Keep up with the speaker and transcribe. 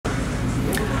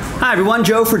Hi everyone,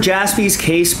 Joe for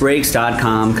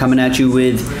JaspysCaseBreaks.com coming at you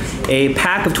with a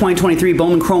pack of 2023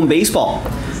 Bowman Chrome Baseball.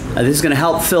 This is going to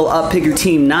help fill up Pick Your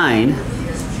Team 9.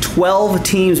 12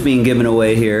 teams being given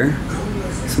away here.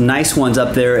 Some nice ones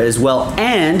up there as well,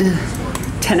 and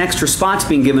 10 extra spots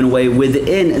being given away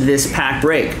within this pack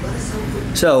break.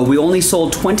 So we only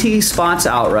sold 20 spots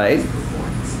outright.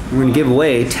 We're going to give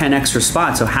away 10 extra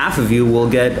spots, so half of you will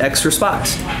get extra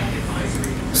spots.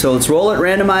 So let's roll it,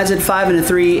 randomize it, 5 and a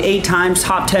 3, 8 times,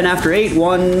 top 10 after 8.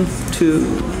 1, 2,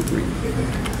 3,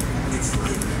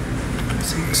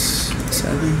 6,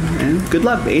 7, and good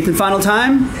luck. 8th and final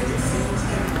time.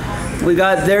 We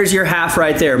got, there's your half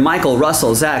right there. Michael,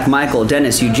 Russell, Zach, Michael,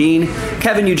 Dennis, Eugene,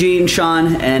 Kevin, Eugene,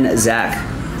 Sean, and Zach.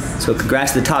 So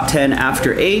congrats to the top 10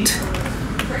 after 8.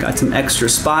 Got some extra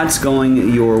spots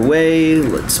going your way.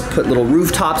 Let's put little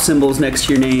rooftop symbols next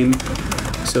to your name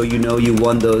so you know you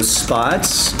won those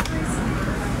spots.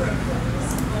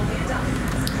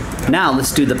 Now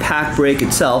let's do the pack break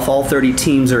itself. All 30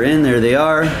 teams are in. There they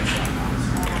are.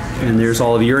 And there's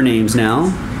all of your names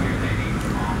now.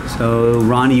 So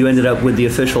Ronnie, you ended up with the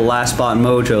official last spot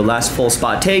mojo, last full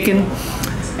spot taken.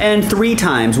 And 3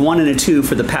 times, 1 and a 2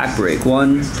 for the pack break.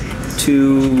 1,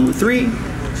 2, 3.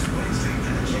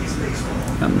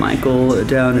 Got Michael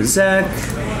down to Zach.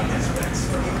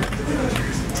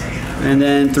 And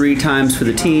then 3 times for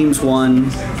the teams,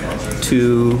 1,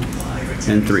 2,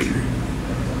 and 3.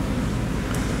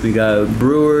 We got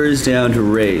Brewers down to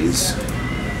Rays.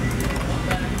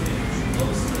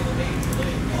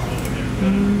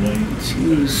 Let's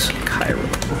use Cairo.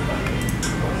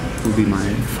 Will be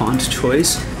my font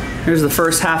choice. Here's the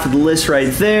first half of the list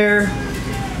right there.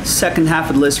 Second half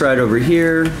of the list right over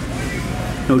here.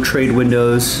 No trade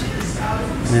windows.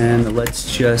 And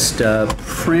let's just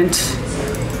print.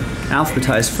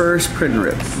 Alphabetize first, print and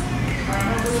rip.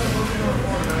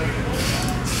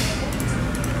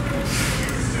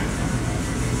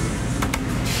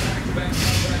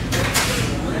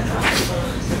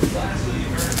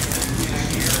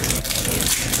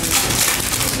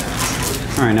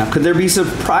 All right, now could there be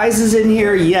surprises in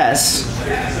here? Yes.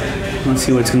 Let's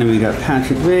see what's going to be. We got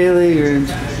Patrick Bailey,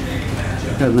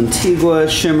 got Lantigua,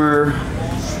 Shimmer.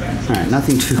 All right,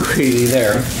 nothing too crazy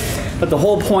there. But the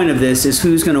whole point of this is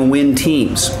who's going to win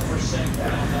teams.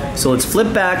 So let's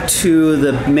flip back to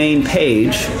the main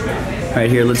page right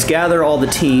here. Let's gather all the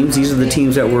teams. These are the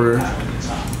teams that we're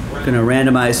going to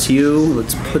randomize to you.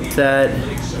 Let's put that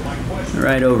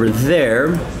right over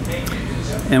there.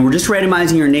 And we're just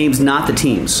randomizing your names, not the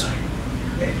teams.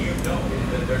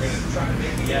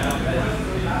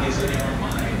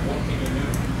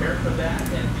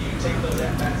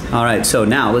 All right, so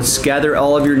now let's gather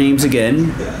all of your names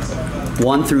again.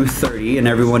 1 through 30 and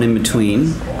everyone in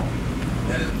between.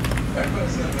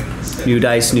 New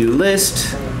dice, new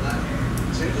list.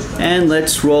 And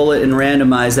let's roll it and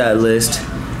randomize that list.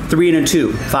 3 and a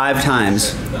 2, 5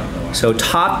 times. So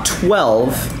top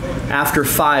 12 after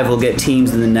 5 will get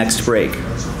teams in the next break.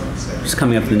 Just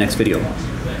coming up in the next video.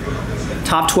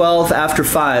 Top 12 after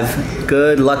 5.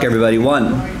 Good luck everybody.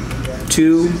 1,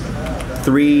 2,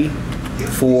 3,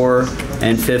 4,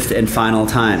 and 5th and final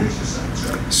time.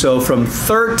 So from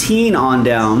 13 on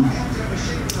down,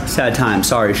 sad time,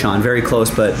 sorry Sean, very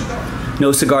close, but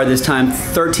no cigar this time.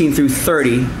 13 through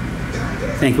 30, I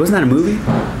think, wasn't that a movie?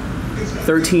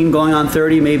 13 going on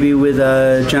 30, maybe with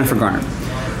Jennifer Garner.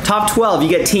 Top 12, you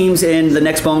get teams in the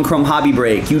next Bowman Chrome Hobby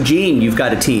Break. Eugene, you've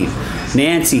got a team.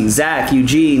 Nancy, Zach,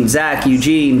 Eugene,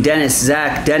 Dennis,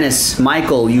 Zach, Dennis,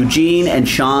 Michael, Eugene, and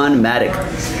Sean Maddock.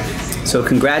 So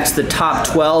congrats to the top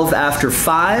 12 after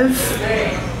 5.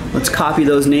 Let's copy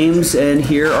those names, and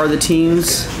here are the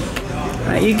teams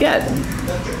that you get.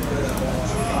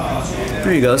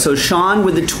 There you go. So Sean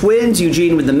with the Twins,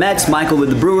 Eugene with the Mets, Michael with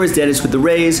the Brewers, Dennis with the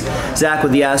Rays, Zach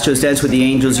with the Astros, Dennis with the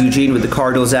Angels, Eugene with the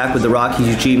Cardinals, Zach with the Rockies,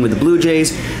 Eugene with the Blue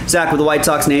Jays, Zach with the White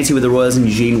Sox, Nancy with the Royals, and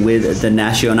Eugene with the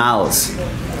Nationals.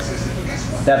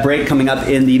 That break coming up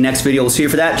in the next video. We'll see you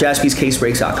for that.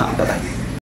 JaspysCaseBreaks.com. Bye-bye.